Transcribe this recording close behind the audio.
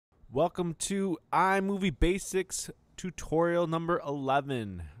Welcome to iMovie Basics tutorial number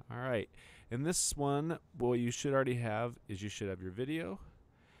 11. Alright, in this one, what you should already have is you should have your video,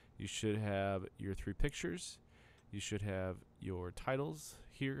 you should have your 3 pictures, you should have your titles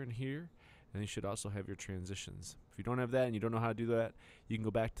here and here, and you should also have your transitions. If you don't have that and you don't know how to do that, you can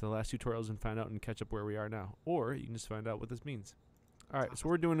go back to the last tutorials and find out and catch up where we are now. Or you can just find out what this means. Alright, so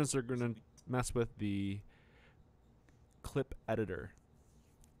what we're doing is we're going to mess with the clip editor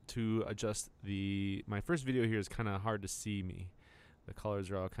to adjust my first video here is kind of hard to see me. The colors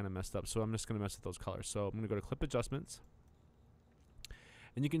are all kind of messed up, so I'm just going to mess with those colors. So I'm going to go to clip adjustments,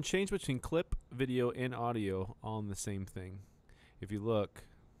 and you can change between clip, video, and audio all in the same thing. If you look,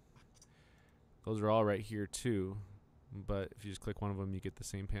 those are all right here too, but if you just click one of them, you get the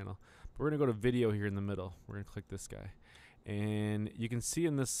same panel. But we're going to go to video here in the middle. We're going to click this guy, and you can see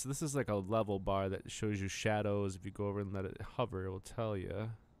in this is like a level bar that shows you shadows. If you go over and let it hover, it will tell you.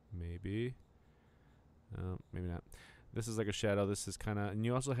 Maybe not. This is like a shadow. This is kind of, and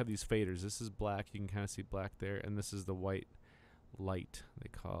you also have these faders. This is black. You can kind of see black there, and this is the white light, they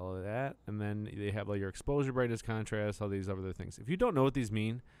call it that. And then they have all your exposure, brightness, contrast, all these other things. If you don't know what these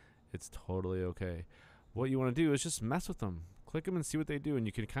mean, it's totally okay. What you want to do is just mess with them. Click them and see what they do, and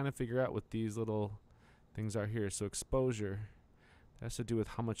you can kind of figure out what these little things are here. So exposure, that has to do with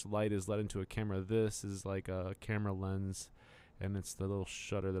how much light is let into a camera. This is like a camera lens, and it's the little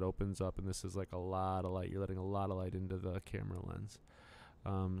shutter that opens up, and this is like a lot of light. You're letting a lot of light into the camera lens.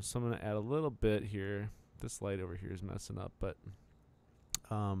 So I'm going to add a little bit here. This light over here is messing up, but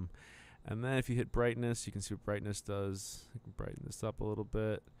and then if you hit brightness, you can see what brightness does. You can brighten this up a little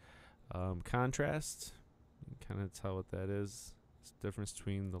bit. Contrast, you can kind of tell what that is. It's the difference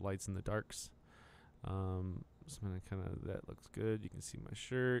between the lights and the darks. So I'm going to kind of, that looks good. You can see my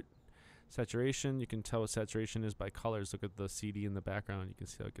shirt. Saturation, you can tell what saturation is by colors. Look at the CD in the background. You can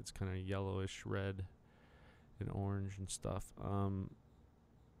see how it gets kind of yellowish, red, and orange and stuff.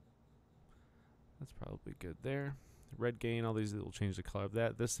 That's probably good there. Red gain, all these will change the color of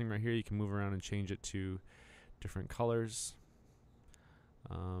that. This thing right here, you can move around and change it to different colors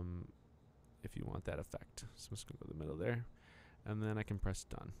if you want that effect. So I'm just going to go to the middle there, and then I can press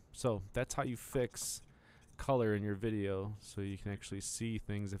done. So that's how you fix color in your video, so you can actually see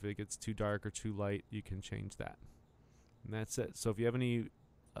things. If it gets too dark or too light, you can change that, and that's it. So if you have any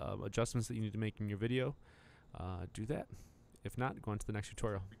adjustments that you need to make in your video, do that. If not, go on to the next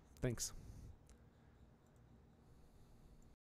tutorial. Thanks.